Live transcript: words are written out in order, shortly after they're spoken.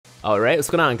Alright, what's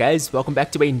going on guys? Welcome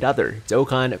back to another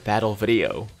Dokkan battle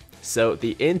video. So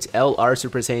the INT LR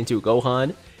Super Saiyan 2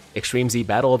 Gohan Extreme Z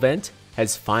battle event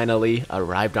has finally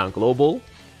arrived on Global,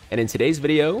 and in today's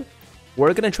video,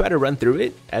 we're going to try to run through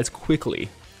it as quickly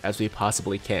as we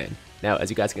possibly can. Now, as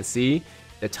you guys can see,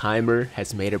 the timer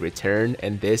has made a return,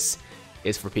 and this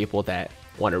is for people that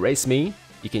want to race me.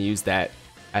 You can use that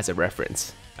as a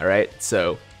reference. Alright,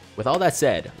 so with all that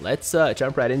said, let's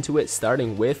jump right into it,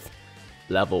 starting with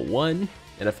level 1,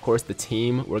 and of course the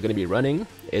team we're going to be running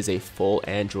is a full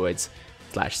androids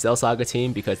 / Cell Saga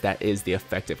team because that is the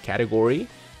effective category,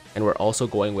 and we're also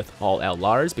going with all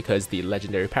LRs because the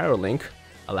legendary power link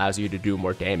allows you to do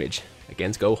more damage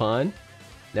against Gohan.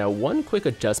 Now, one quick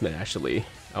adjustment actually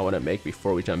I want to make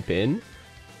before we jump in.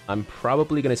 I'm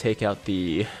probably going to take out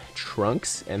the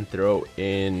Trunks and throw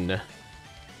in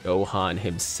Gohan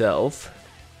himself,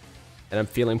 and I'm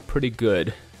feeling pretty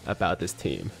good about this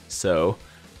team. So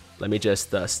let me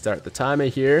just start the timer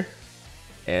here,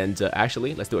 and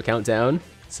actually let's do a countdown.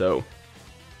 So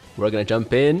we're gonna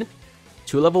jump in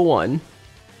to level 1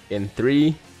 in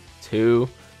 3, 2,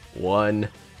 1,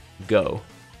 go.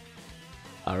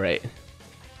 Alright,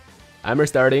 timer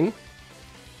starting,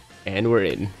 and we're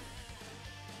in.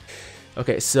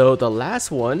 Okay, so the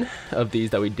last one of these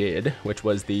that we did, which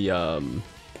was the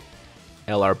LR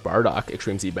Bardock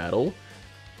Extreme Z battle,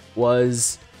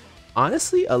 was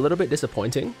honestly a little bit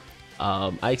disappointing.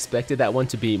 I expected that one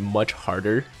to be much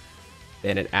harder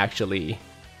than it actually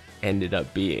ended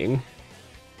up being.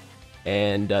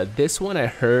 And this one I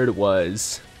heard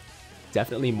was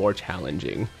definitely more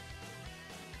challenging,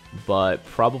 but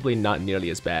probably not nearly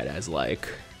as bad as like,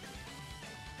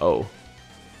 oh,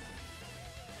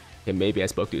 okay, maybe I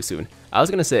spoke too soon. I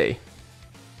was gonna say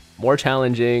more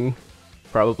challenging,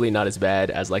 probably not as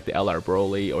bad as like the LR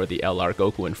Broly or the LR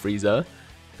Goku and Frieza,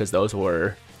 because those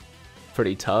were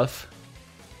pretty tough.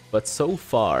 But so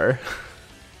far,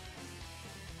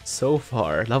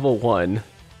 level 1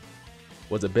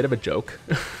 was a bit of a joke.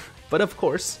 But of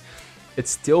course, it's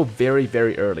still very,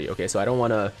 very early. Okay, so I don't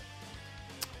wanna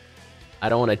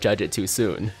judge it too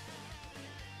soon.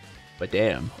 But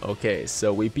damn, okay,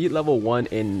 so we beat level 1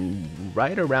 in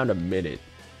right around a minute.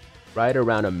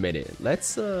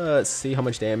 Let's see how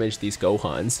much damage these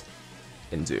Gohans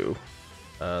can do.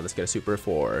 Let's get a super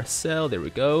for Cell, there we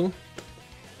go.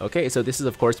 Okay, so this is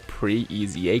of course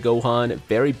pre-EZA Gohan,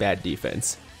 very bad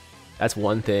defense. That's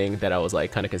one thing that I was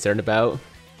like kind of concerned about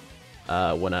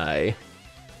when I,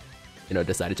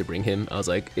 decided to bring him. I was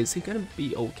like, is he gonna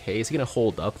be okay? Is he gonna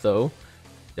hold up though,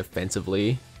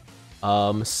 defensively?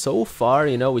 So far,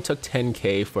 we took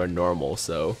 10k for a normal,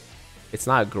 so it's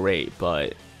not great,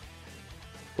 but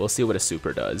we'll see what a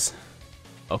super does.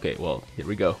 Okay, well, here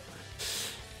we go.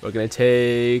 We're gonna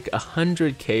take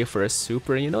 100k for a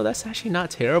super. That's actually not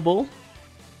terrible.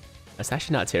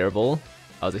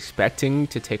 I was expecting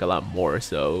to take a lot more,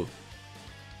 so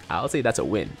I'll say that's a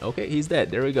win. Okay, he's dead.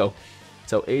 There we go.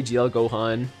 So AGL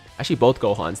Gohan, actually both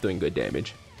Gohans doing good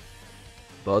damage.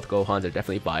 Both Gohans are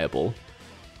definitely viable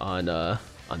on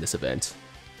this event.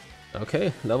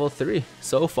 Okay, level 3.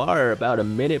 So far, about a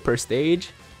minute per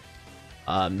stage.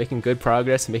 Making good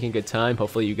progress, making good time.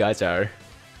 Hopefully you guys are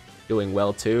doing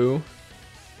well too.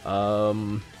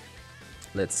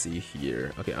 Let's see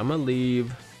here. Okay, I'm gonna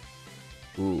leave.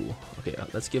 Ooh, okay,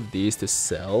 let's give these to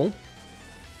Cell.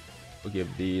 We'll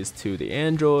give these to the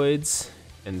androids,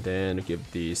 and then give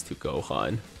these to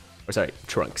Gohan. Or sorry,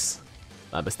 Trunks.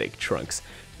 My mistake, Trunks.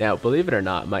 Now, believe it or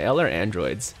not, my LR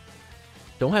androids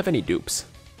don't have any dupes.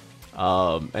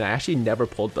 And I actually never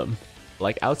pulled them.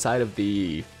 Like, outside of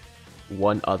the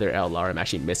one other LR I'm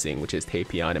actually missing, which is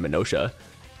Tapion and Minosha.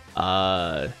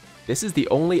 This is the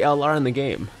only LR in the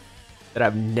game that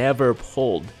I've never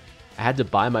pulled. I had to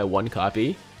buy my one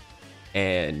copy,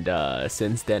 and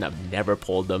since then I've never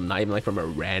pulled them, not even like from a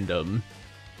random,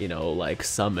 like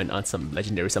summon on some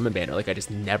legendary summon banner. Like, I just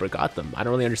never got them. I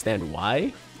don't really understand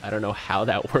why. I don't know how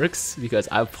that works, because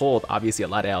I've pulled obviously a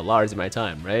lot of LRs in my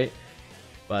time, right?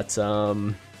 But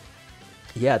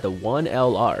yeah, the one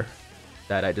LR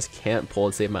that I just can't pull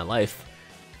to save my life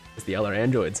is the LR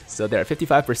androids. So they're at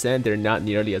 55%, they're not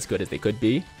nearly as good as they could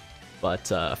be. But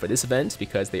for this event,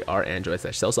 because they are androids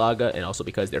 / Cell Saga, and also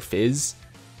because they're Fizz,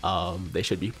 they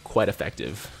should be quite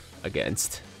effective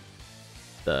against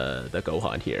the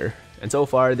Gohan here. And so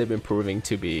far, they've been proving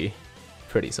to be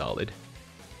pretty solid.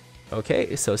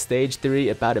 Okay, so stage 3,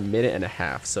 about a minute and a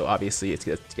half. So obviously it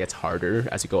gets harder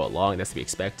as you go along, that's to be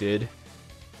expected.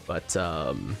 But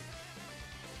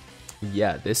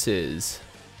yeah, this is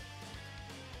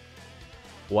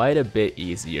quite a bit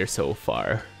easier so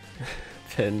far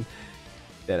than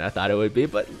than I thought it would be.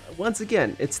 But once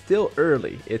again, it's still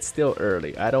early. It's still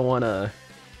early. I don't want to,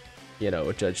 you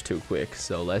know, judge too quick.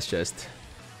 So let's just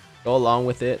go along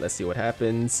with it. Let's see what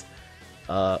happens.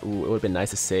 Ooh, it would have been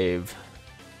nice to save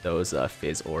those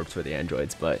Fizz orbs for the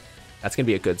androids, but that's gonna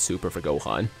be a good super for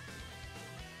Gohan.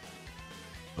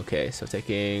 Okay, so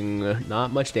taking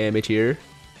not much damage here.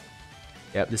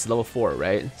 Yep, this is level 4,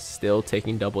 right? Still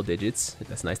taking double digits.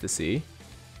 That's nice to see.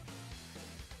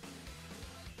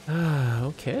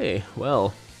 Okay,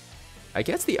 well, I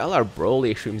guess the LR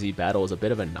Broly Extreme Z battle is a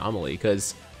bit of an anomaly,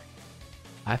 because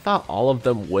I thought all of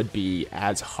them would be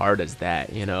as hard as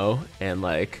that, you know? And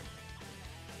like,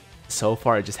 so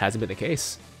far it just hasn't been the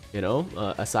case, you know?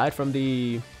 Aside from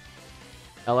the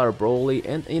LR Broly,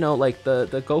 and you know, like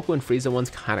the Goku and Frieza one's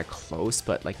kind of close,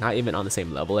 but like not even on the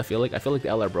same level. I feel like the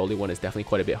LR Broly one is definitely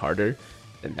quite a bit harder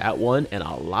than that one, and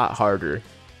a lot harder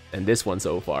than this one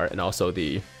so far. And also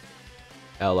the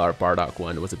LR Bardock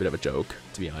one was a bit of a joke,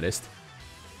 to be honest.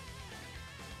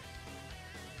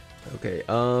 Okay,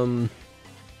 you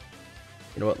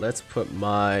know what? Let's put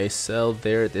my cell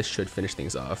there. This should finish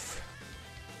things off.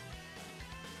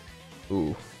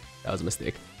 Ooh, that was a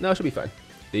mistake. No, it should be fine.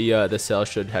 The cell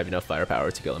should have enough firepower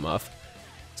to kill him off.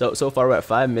 So far we're at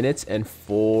 5 minutes and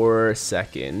 4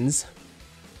 seconds.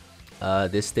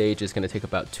 This stage is going to take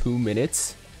about 2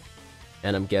 minutes.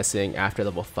 And I'm guessing after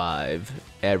level 5,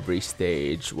 every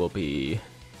stage will be...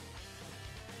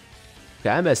 Okay,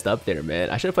 I messed up there,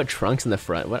 man. I should have put Trunks in the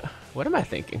front. What am I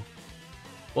thinking?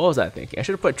 What was I thinking? I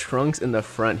should have put Trunks in the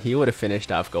front. He would have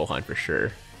finished off Gohan for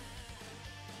sure.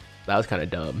 That was kind of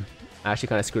dumb. I actually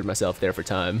kind of screwed myself there for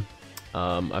time.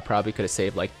 I probably could have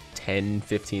saved like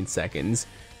 10-15 seconds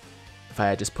if I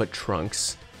had just put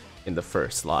Trunks in the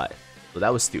first slot. So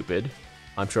that was stupid.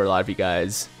 I'm sure a lot of you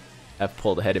guys have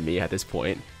pulled ahead of me at this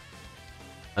point.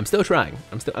 I'm still trying.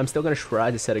 I'm still gonna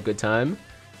try to set a good time,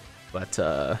 but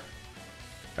I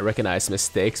recognize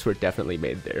mistakes were definitely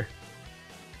made there.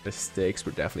 Mistakes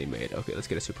were definitely made. Okay, let's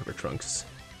get a super for Trunks.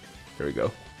 There we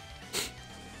go.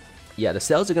 Yeah, the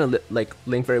cells are gonna like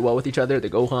link very well with each other. The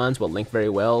Gohans will link very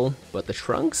well, but the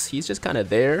Trunks, he's just kind of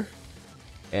there.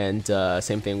 And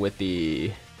same thing with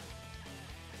the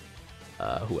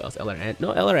who else?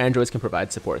 LR androids can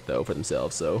provide support though for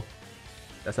themselves, so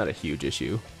that's not a huge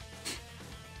issue.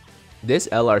 This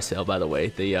LR cell, by the way,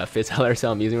 the Fizz LR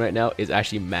cell I'm using right now is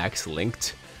actually max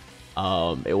linked.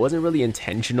 It wasn't really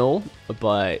intentional,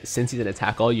 but since he's an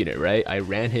attack all unit, right? I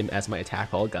ran him as my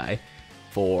attack all guy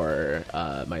for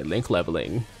my link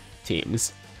leveling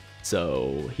teams,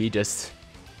 so he just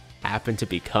happened to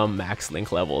become max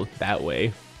link level that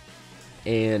way.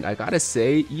 And I gotta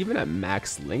say, even at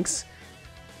max links,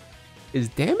 his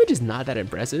damage is not that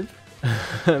impressive.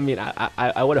 I mean,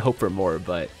 I would have hoped for more,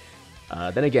 but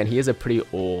then again, he is a pretty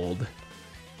old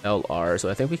LR, so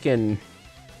I think we can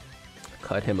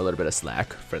cut him a little bit of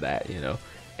slack for that, you know.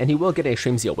 And he will get an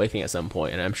Extreme Z Awakening at some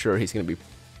point, and I'm sure he's gonna be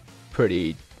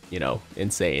pretty, you know,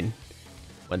 insane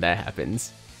when that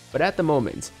happens. But at the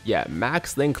moment, yeah,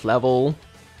 max link level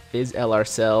is LR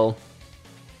cell.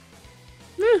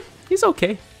 He's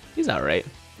okay. He's alright.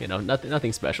 You know,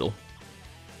 nothing special.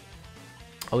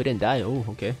 Oh, he didn't die. Oh,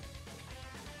 okay.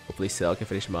 Hopefully Cell can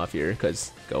finish him off here,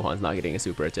 because Gohan's not getting a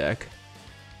super attack.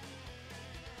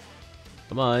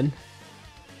 Come on.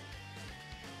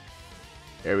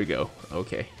 There we go.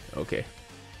 Okay, okay.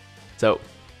 So,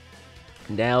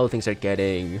 now things are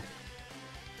getting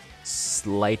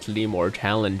slightly more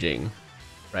challenging,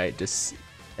 right? Just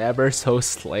ever so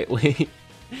slightly.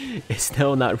 It's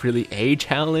still not really a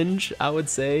challenge, I would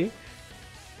say,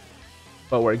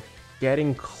 but we're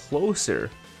getting closer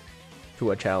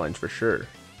to a challenge for sure.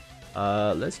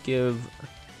 Let's give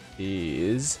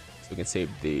these, so we can save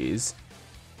these.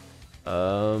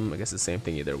 I guess the same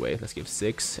thing either way. Let's give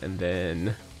 6 and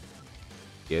then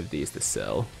give these to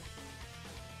Cell.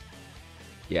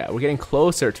 Yeah, we're getting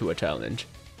closer to a challenge,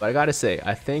 but I gotta say,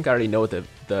 I think I already know what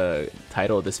the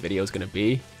title of this video is gonna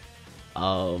be.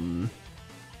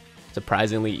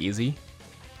 Surprisingly easy,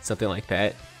 something like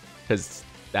that, because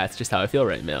that's just how I feel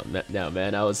right now,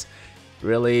 man. I was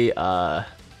really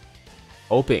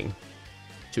hoping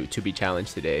to be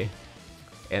challenged today,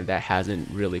 and that hasn't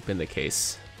really been the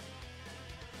case,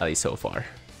 at least so far.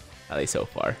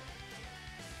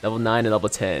 Level 9 and level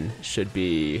 10 should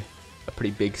be a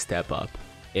pretty big step up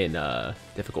in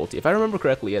difficulty. If I remember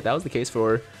correctly, yeah, that was the case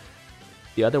for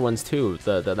the other ones too.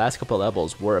 The last couple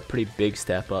levels were a pretty big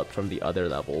step up from the other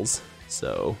levels,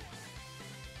 so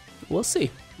we'll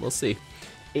see.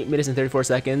 8 minutes and 34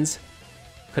 seconds.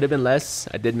 Could have been less.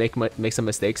 I did make some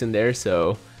mistakes in there,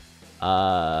 so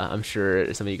I'm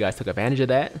sure some of you guys took advantage of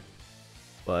that.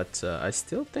 but I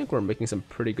still think we're making some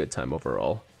pretty good time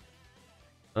overall.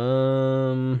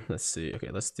 Let's see. Okay,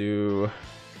 let's do.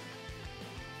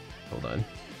 Hold on.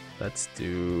 Let's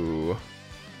do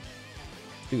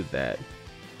that.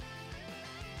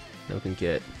 Now we can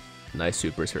get nice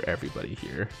supers for everybody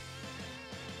here.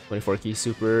 24 key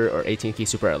super or 18 key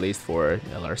super at least for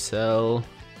LR Cell.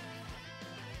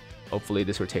 Hopefully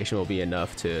this rotation will be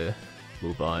enough to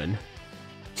move on.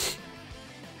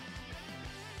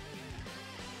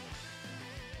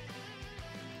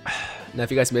 Now,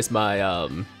 if you guys missed my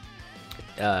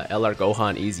LR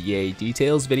Gohan EZA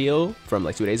details video from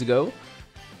like 2 days ago,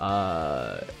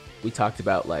 we talked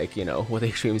about like, you know, what the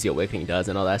Extreme Z Awakening does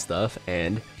and all that stuff,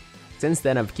 and since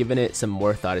then I've given it some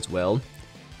more thought as well.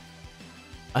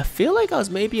 I feel like I was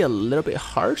maybe a little bit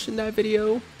harsh in that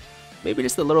video, maybe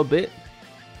just a little bit.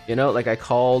 You know, like I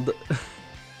called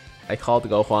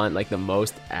Gohan like the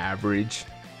most average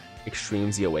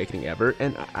Extreme Z Awakening ever,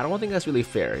 and I don't think that's really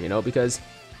fair, you know, because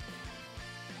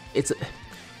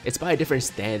it's by a different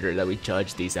standard that we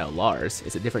judge these LRs.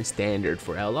 It's a different standard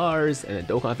for LRs, and then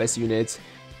Dokkan Fest units,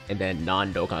 and then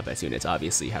non-Dokkan Fest units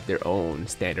obviously have their own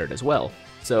standard as well.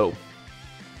 So,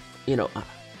 you know,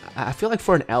 I feel like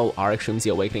for an LR Extreme Z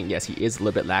Awakening, yes, he is a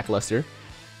little bit lackluster.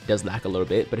 He does lack a little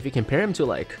bit, but if you compare him to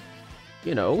like,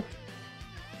 you know,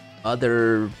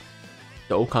 other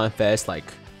Dokkan Fest, like,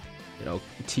 you know,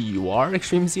 TUR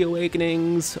Extreme Z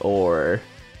Awakenings, or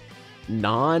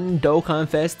non-Dokkan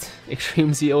Fest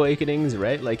Extreme Z Awakenings,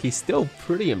 right? Like, he's still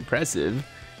pretty impressive.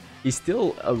 He's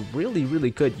still a really, really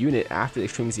good unit after the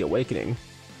Extreme Z Awakening.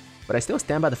 But I still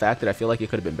stand by the fact that I feel like it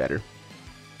could have been better.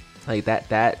 Like,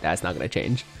 that's not gonna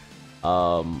change.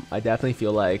 I definitely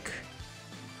feel like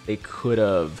they could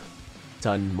have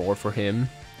done more for him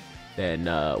than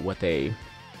what they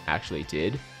actually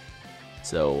did.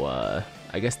 So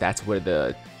I guess that's where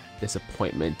the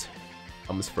disappointment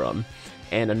comes from.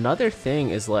 And another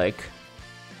thing is, like,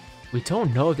 we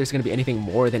don't know if there's going to be anything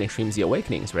more than Extreme Z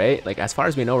Awakenings, right? Like, as far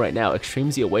as we know right now,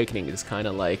 Extreme Z Awakening is kind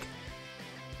of like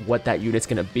what that unit's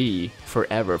going to be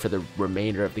forever for the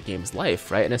remainder of the game's life,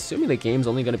 right? And assuming the game's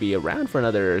only going to be around for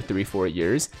another 3-4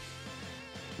 years,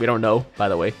 we don't know, by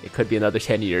the way. It could be another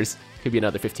 10 years, could be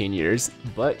another 15 years,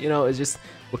 but, you know, it's just,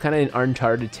 we're kind of in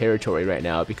uncharted territory right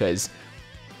now, because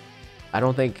I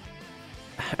don't think,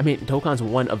 I mean, Dokkan's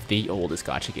one of the oldest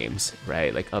gacha games,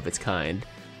 right? Like, of its kind.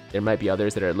 There might be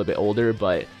others that are a little bit older,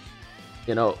 but,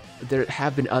 you know, there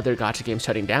have been other gacha games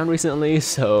shutting down recently,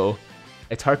 so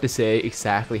it's hard to say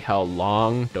exactly how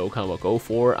long Dokkan will go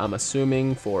for. I'm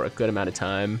assuming for a good amount of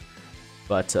time.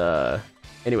 But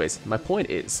anyways, my point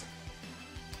is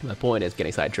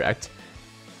getting sidetracked.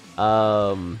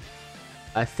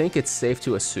 I think it's safe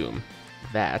to assume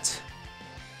that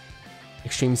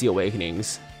Extreme Z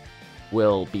Awakenings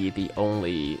will be the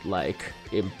only, like,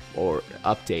 or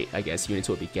update, I guess, units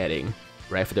will be getting,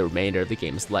 right, for the remainder of the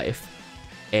game's life.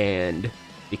 And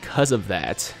because of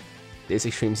that, this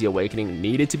Extreme Z Awakening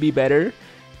needed to be better,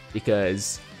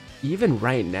 because even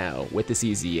right now with the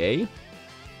CZA,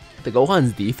 the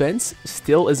Gohan's defense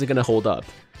still isn't going to hold up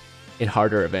in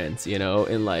harder events, you know,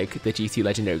 in like the GT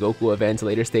Legendary Goku events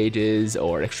later stages,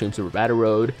 or Extreme Super Battle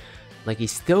Road. Like,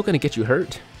 he's still going to get you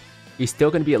hurt. He's still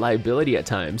going to be a liability at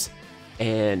times.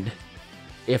 And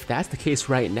if that's the case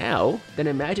right now, then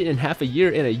imagine in half a year,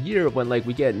 in a year, when like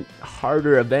we get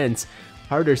harder events,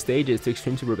 harder stages to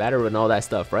Extreme Super Battle Road and all that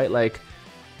stuff, right? Like,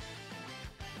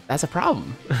 that's a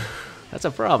problem. That's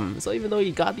a problem. So even though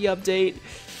he got the update,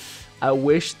 I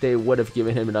wish they would have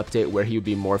given him an update where he would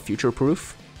be more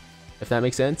future-proof, if that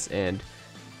makes sense. And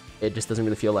it just doesn't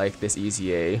really feel like this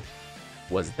EZA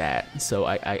was that. So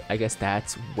I guess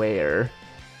that's where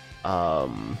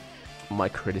my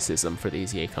criticism for the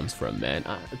EZA comes from, man.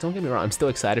 Don't get me wrong, I'm still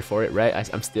excited for it, right?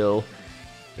 I'm still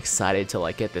excited to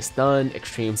like get this done,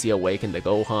 Extreme Z Awaken the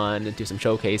Gohan, and do some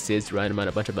showcases, run him on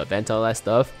a bunch of events, all that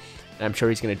stuff. And I'm sure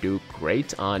he's gonna do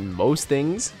great on most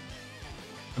things.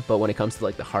 But when it comes to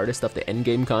like the hardest stuff, the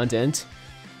endgame content,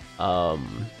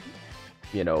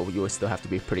 you know, you will still have to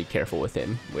be pretty careful with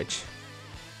him, which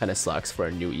kind of sucks for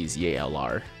a new EZA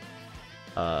LR.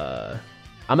 I'm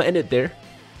gonna end it there.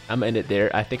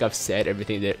 I think I've said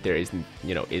everything that there is,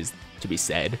 you know, is to be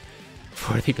said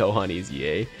for the Gohan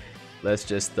EZA. Let's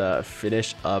just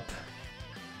finish up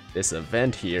this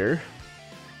event here,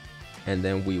 and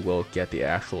then we will get the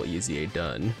actual EZA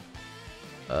done.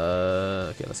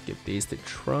 Okay, let's give these to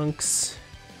Trunks,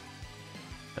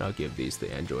 and I'll give these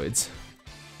to Androids.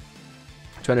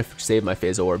 I'm trying to save my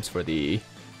Phase Orbs for his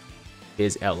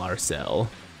LR Cell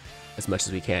as much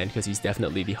as we can, because he's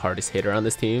definitely the hardest hitter on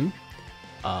this team.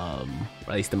 Or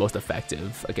at least the most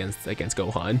effective against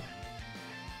Gohan.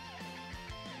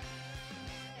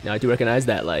 Now I do recognize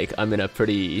that like I'm in a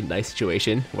pretty nice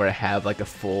situation where I have like a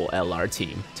full LR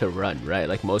team to run, right?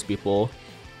 Like most people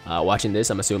watching this,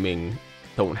 I'm assuming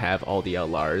don't have all the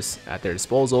LRs at their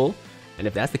disposal. And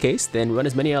if that's the case, then run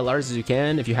as many LRs as you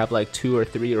can. If you have like 2 or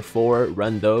 3 or 4,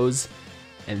 run those.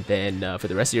 And then for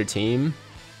the rest of your team,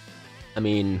 I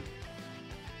mean,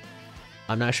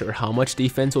 I'm not sure how much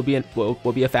defense will be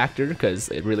a factor because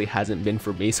it really hasn't been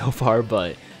for me so far.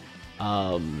 But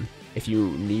if you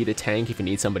need a tank, if you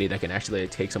need somebody that can actually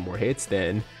take some more hits,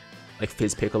 then like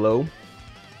Fizz Piccolo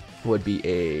would be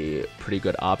a pretty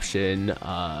good option.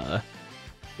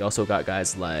 You also got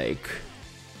guys like,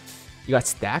 you got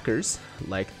stackers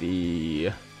like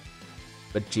the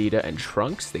Vegeta and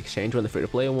Trunks. They exchange one, the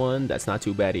free-to-play one. That's not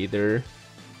too bad either.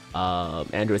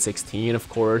 Android 16, of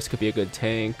course, could be a good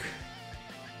tank.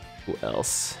 Who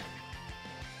else?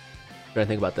 I'm trying to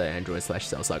think about the Android /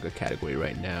 Cell Saga category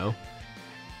right now.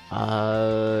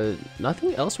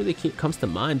 Nothing else really comes to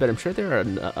mind, but I'm sure there are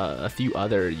a few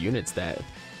other units that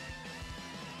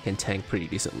can tank pretty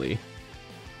decently.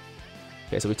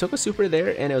 Okay, so we took a super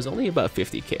there, and it was only about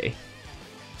 50k.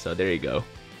 So there you go.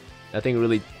 Nothing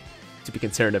really to be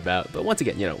concerned about. But once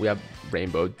again, you know, we have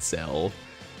Rainbow Cell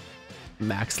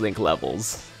max link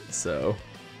levels, so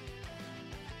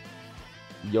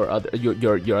your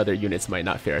other units might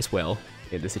not fare as well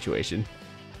in this situation.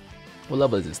 What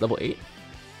level is this? Level 8?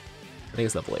 I think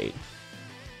it's level 8.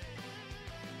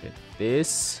 Okay,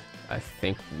 this I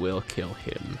think will kill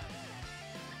him.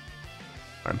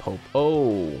 I'm hope.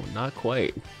 Oh, not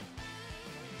quite.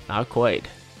 Not quite.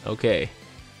 Okay.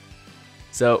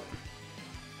 So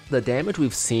the damage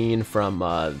we've seen from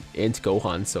INT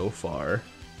Gohan so far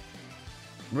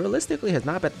realistically has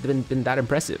not been that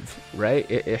impressive, right?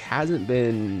 It hasn't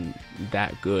been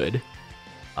that good.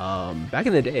 Back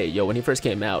in the day, yo, when he first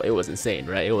came out, it was insane,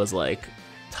 right? It was like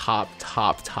top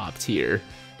tier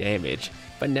damage.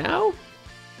 But now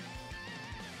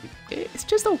it's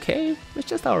just okay. It's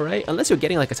just alright. Unless you're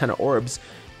getting like a ton of orbs,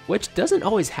 which doesn't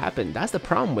always happen. That's the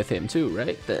problem with him too,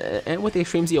 right? And with the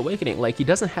Extreme Z Awakening, like he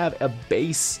doesn't have a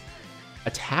base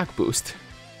attack boost.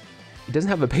 He doesn't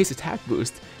have a base attack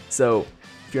boost. So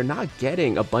if you're not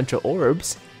getting a bunch of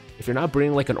orbs, if you're not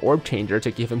bringing like an orb changer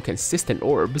to give him consistent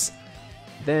orbs,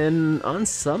 then on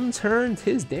some turns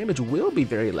his damage will be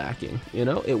very lacking. You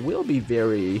know, it will be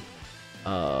very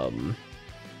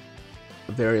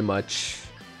much,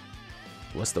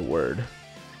 what's the word?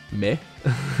 Meh,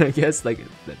 I guess. Like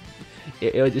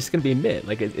it's just gonna be meh.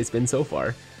 Like it's been so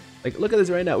far. Like look at this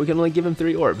right now. We can only give him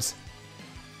 3 orbs.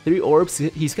 3 orbs.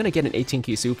 He's gonna get an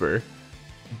 18k super,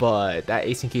 but that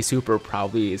 18k super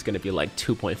probably is gonna be like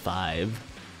 2.5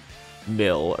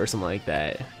 mil or something like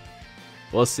that.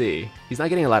 We'll see. He's not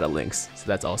getting a lot of links, so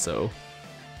that's also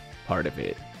part of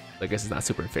it. I guess it's not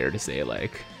super fair to say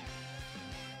like,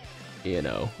 you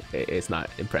know, it's not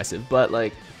impressive, but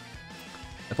like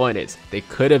the point is they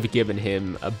could have given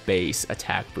him a base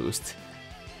attack boost,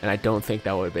 and I don't think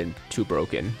that would have been too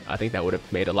broken. I think that would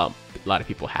have made a lot of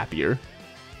people happier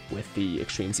with the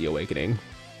Extreme Z Awakening.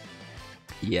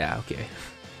 Yeah, okay.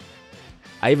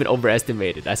 I even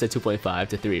overestimated. I said 2.5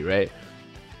 to 3, right?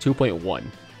 2.1.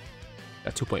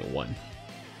 Got 2.1.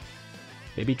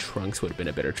 Maybe Trunks would have been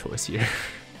a better choice here.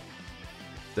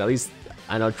 At least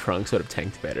I know Trunks would have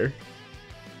tanked better.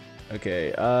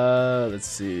 Okay, let's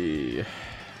see. I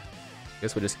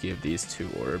guess we'll just give these 2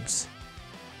 orbs.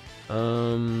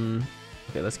 Okay,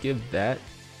 let's give that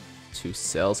to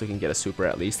Cell so we can get a super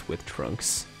at least with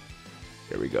Trunks.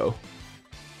 There we go.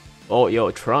 Oh,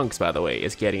 yo, Trunks, by the way,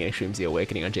 is getting Extreme Z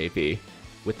Awakening on JP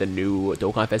with the new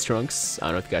Dokkan Fest Trunks. I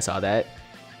don't know if you guys saw that.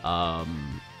 I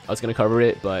was gonna cover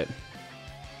it, but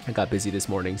I got busy this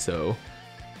morning, so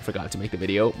I forgot to make the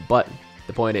video. But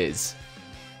the point is,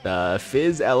 the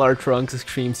Fizz LR Trunks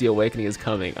Extreme Z Awakening is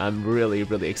coming. I'm really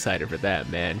excited for that,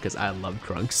 man, because I love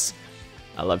Trunks.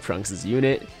 I love Trunks'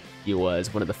 unit. He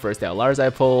was one of the first LRs I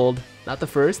pulled. Not the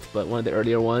first, but one of the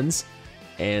earlier ones.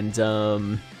 And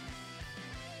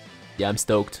yeah, I'm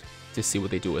stoked to see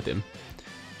what they do with him.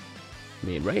 I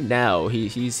mean, right now,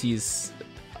 he's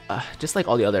just like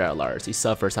all the other LRs, he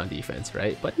suffers on defense,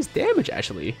 right? But his damage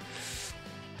actually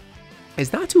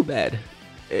is not too bad.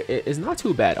 It's not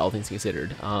too bad, all things considered,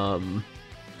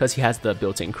 because he has the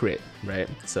built-in crit, right?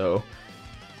 So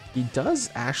he does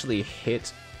actually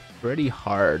hit pretty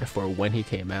hard for when he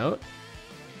came out.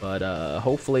 But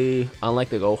hopefully, unlike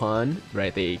the Gohan,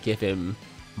 right, they give him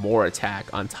more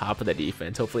attack on top of the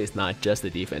defense. Hopefully it's not just the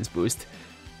defense boost,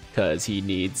 because he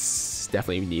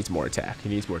definitely needs more attack. He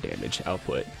needs more damage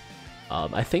output.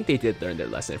 I think they did learn their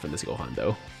lesson from this Gohan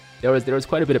though. There was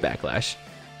quite a bit of backlash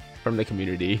from the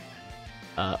community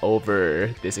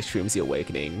over this Extreme Z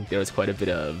Awakening. There was quite a bit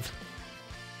of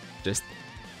just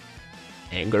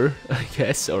anger, I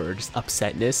guess, or just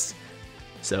upsetness.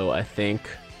 So I think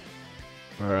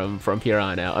from here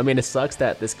on out, I mean, it sucks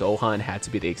that this Gohan had to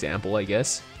be the example, I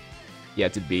guess. He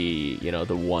had to be, you know,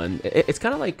 the one. It's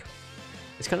kind of like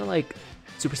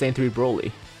Super Saiyan 3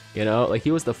 Broly, you know, like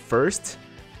he was the first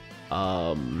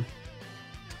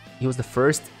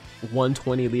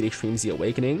 120 Elite Extreme Z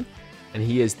Awakening, and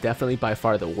he is definitely by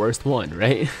far the worst one,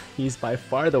 right? He's by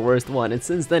far the worst one, and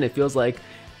since then it feels like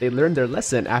they learned their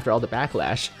lesson after all the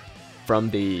backlash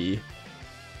from the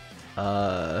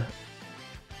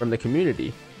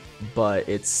community, but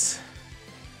it's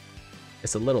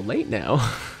a little late now.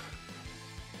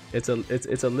 it's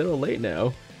a little late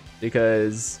now,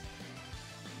 because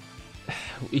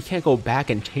we can't go back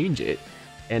and change it.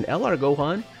 And LR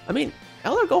Gohan, I mean,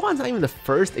 LR Gohan's not even the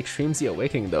first Extreme Z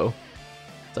Awakening though,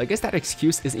 so I guess that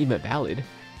excuse isn't even valid.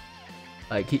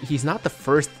 Like he's not the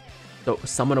first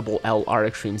summonable LR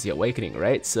Extreme Z Awakening,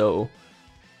 right? So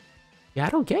yeah, I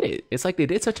don't get it. It's like they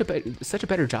did such a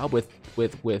better job with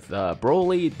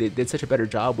Broly. They did such a better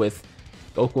job with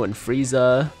Goku and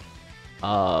Frieza.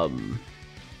 I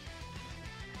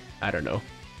don't know.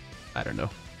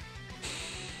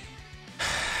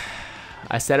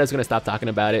 I said I was gonna stop talking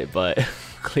about it, but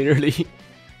clearly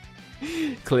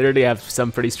I have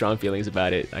some pretty strong feelings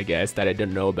about it, I guess, that I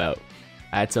didn't know about.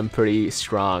 I had some pretty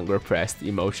strong repressed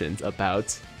emotions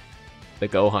about the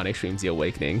Gohan Extreme Z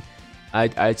Awakening.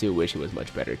 I do wish it was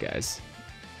much better, guys.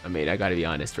 I mean, I gotta be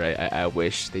honest, right? I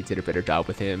wish they did a better job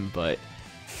with him, but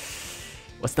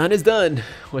what's done is done.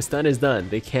 What's done is done.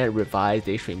 They can't revise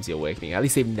the Extreme Z Awakening. At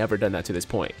least they've never done that to this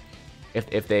point.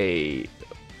 If they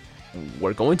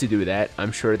were going to do that,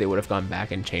 I'm sure they would have gone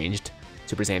back and changed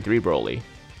Super Saiyan 3 Broly.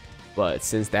 But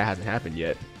since that hasn't happened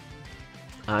yet,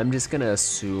 I'm just gonna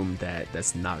assume that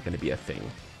that's not gonna be a thing.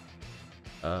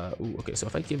 Ooh, okay, so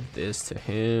if I give this to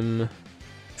him,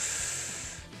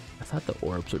 I thought the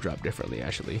orbs would drop differently,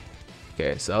 actually.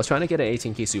 Okay, so I was trying to get an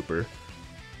 18k super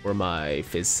for my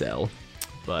Fizz Cell,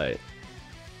 but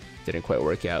didn't quite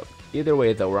work out. Either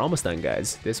way, though, we're almost done,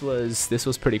 guys. This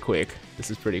was pretty quick. This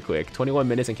is pretty quick. 21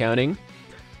 minutes and counting.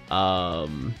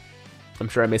 I'm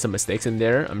sure I made some mistakes in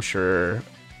there. I'm sure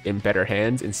in better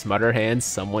hands, in smarter hands,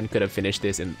 someone could have finished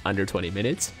this in under 20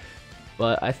 minutes.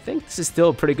 But I think this is still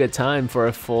a pretty good time for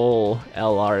a full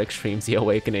LR Extreme Z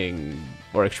Awakening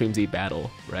or Extreme Z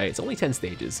battle, right? It's only 10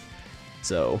 stages,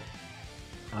 so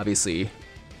obviously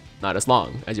not as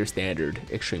long as your standard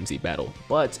Extreme Z battle.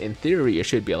 But in theory, it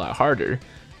should be a lot harder.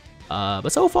 But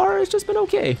so far, it's just been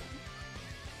okay.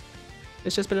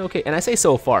 It's just been okay. And I say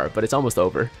so far, but it's almost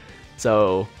over.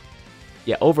 So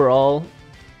yeah, overall,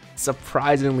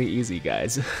 surprisingly easy,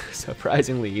 guys.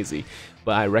 Surprisingly easy.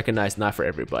 But I recognize not for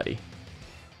everybody.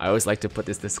 I always like to put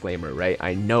this disclaimer, right?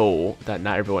 I know that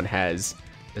not everyone has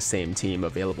the same team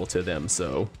available to them,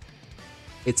 so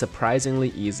it's surprisingly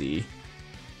easy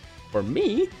for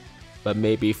me, but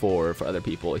maybe for other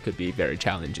people it could be very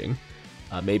challenging.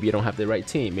 Maybe you don't have the right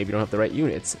team, maybe you don't have the right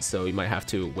units, so you might have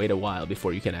to wait a while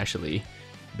before you can actually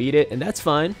beat it, and that's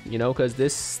fine, you know, because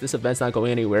this event's not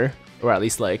going anywhere, or at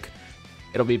least like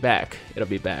it'll be back.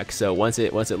 So once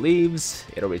it leaves,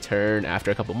 it'll return after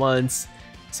a couple months.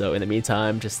 So in the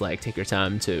meantime, just like take your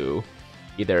time to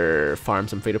either farm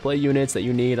some free-to-play units that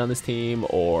you need on this team,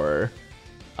 or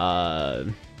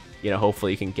you know,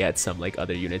 hopefully you can get some like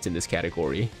other units in this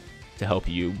category to help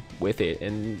you with it.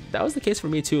 And that was the case for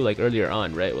me too, like earlier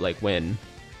on, right? Like when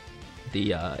the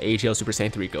AGL Super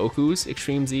Saiyan 3 Goku's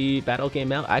Extreme Z battle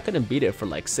came out, I couldn't beat it for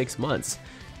like 6 months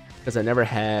because I never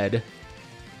had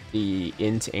the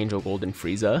INT Angel Golden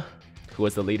Frieza, who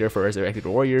was the leader for Resurrected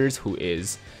Warriors, who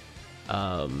is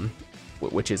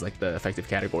which is like the effective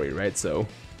category, right? So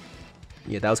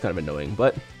yeah, that was kind of annoying,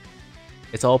 but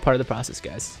it's all part of the process,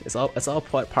 guys. It's all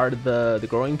part of the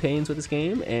growing pains with this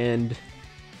game, and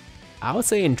I would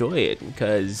say enjoy it,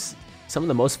 because some of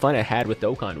the most fun I had with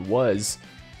Dokkan was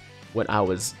when I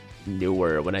was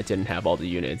newer, when I didn't have all the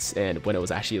units, and when it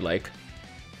was actually like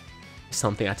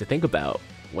something I had to think about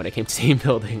when it came to team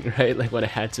building, right? Like when I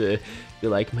had to be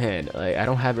like, man, like, I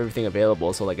don't have everything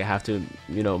available, so like I have to,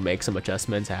 you know, make some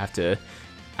adjustments. I have to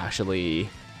actually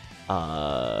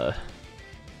come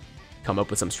up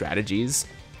with some strategies,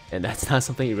 and that's not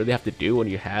something you really have to do when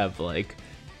you have like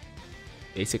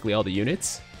basically all the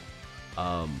units.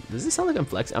 Does this sound like I'm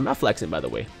flexing? I'm not flexing, by the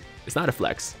way. It's not a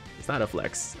flex. It's not a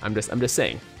flex. I'm just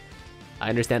saying. I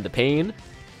understand the pain,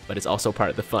 but it's also part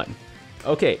of the fun.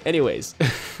 Okay, anyways,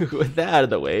 with that out of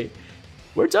the way,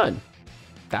 we're done.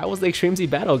 That was the Extreme Z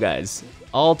battle, guys.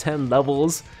 All 10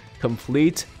 levels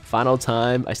complete final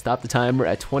time. I stopped the timer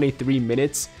at 23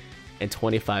 minutes and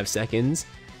 25 seconds,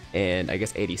 and I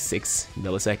guess 86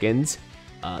 milliseconds.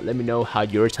 Let me know how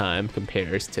your time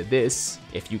compares to this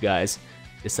if you guys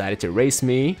decided to race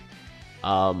me.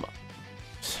 Yeah,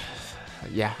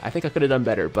 I think I could have done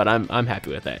better, but I'm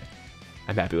happy with that.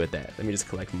 I'm happy with that. Let me just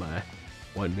collect my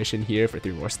one mission here for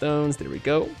 3 more stones. There we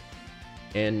go.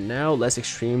 And now let's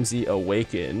Extreme Z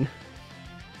awaken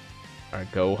our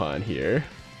Gohan here.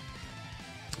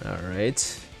 Alright.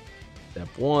 Step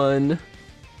 1.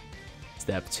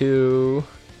 Step 2.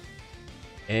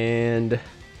 And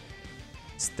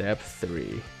step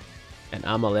 3. And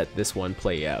I'm gonna let this one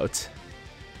play out.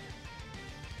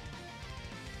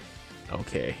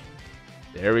 Okay.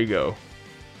 There we go.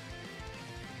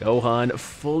 Gohan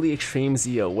fully Extreme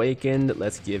Z awakened.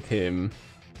 Let's give him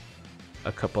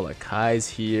a couple of Kais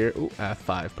here. Ooh, I have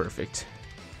 5, perfect.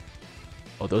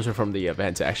 Oh, those are from the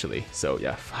event actually. So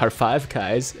yeah, our 5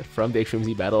 Kais from the Extreme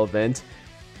Z battle event.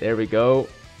 There we go.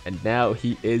 And now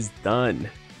he is done.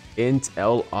 INT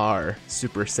LR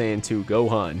Super Saiyan 2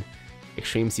 Gohan.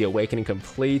 Extreme Z awakening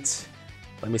complete.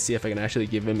 Let me see if I can actually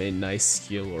give him a nice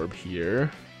skill orb here.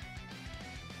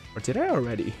 Or did I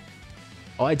already?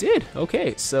 Oh, I did.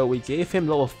 Okay, so we gave him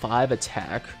level 5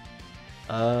 attack.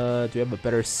 Do we have a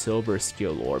better silver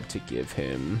skill orb to give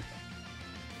him?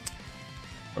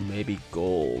 Or maybe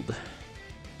gold.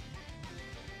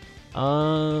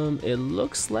 It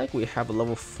looks like we have a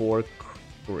level 4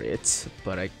 crit,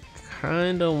 but I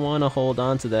kind of want to hold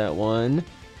on to that one.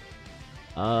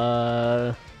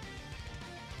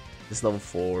 This level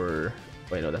 4.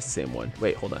 Wait, no, that's the same one.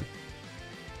 Wait, hold on.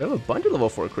 We have a bunch of level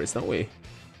 4 crits, don't we?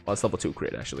 Oh, it's level 2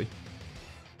 crit, actually.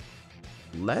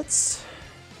 Let's...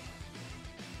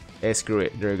 Hey, screw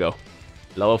it. There we go.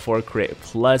 Level 4 crit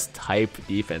plus type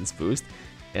defense boost.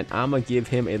 And I'm gonna give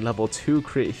him a level 2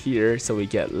 crit here, so we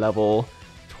get level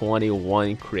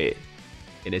 21 crit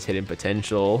in his hidden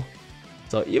potential.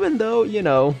 So even though, you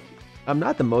know, I'm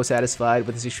not the most satisfied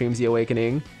with this Extreme Z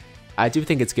Awakening, I do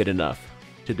think it's good enough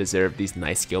to deserve these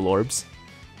nice skill orbs.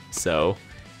 So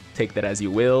take that as you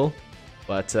will.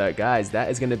 But guys, that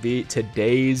is going to be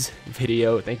today's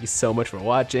video. Thank you so much for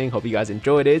watching. Hope you guys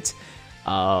enjoyed it.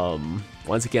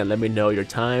 Once again, let me know your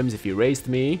times if you raced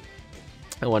me.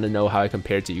 I want to know how I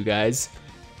compared to you guys.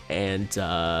 And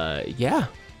yeah,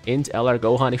 INT LR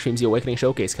Gohan Extreme Z Awakening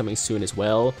Showcase coming soon as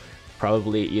well.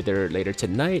 Probably either later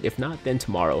tonight, if not then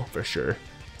tomorrow for sure.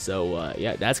 So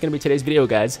yeah, that's gonna be today's video,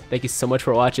 guys. Thank you so much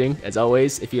for watching. As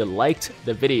always, if you liked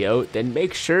the video, then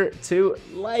make sure to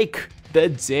like the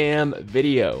damn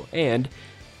video. And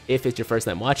if it's your first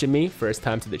time watching me, first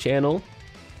time to the channel,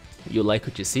 you like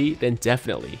what you see, then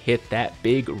definitely hit that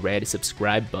big red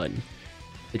subscribe button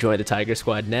to join the Tiger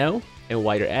Squad now. And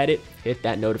while you're at it, hit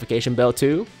that notification bell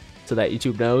too, so that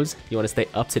YouTube knows you want to stay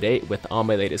up to date with all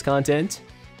my latest content.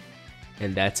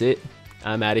 And that's it.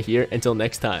 I'm out of here. Until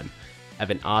next time,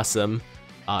 have an awesome,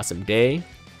 awesome day.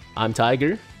 I'm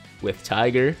Tiger with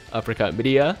Tiger Uppercut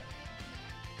Media,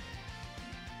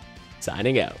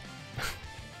 signing out.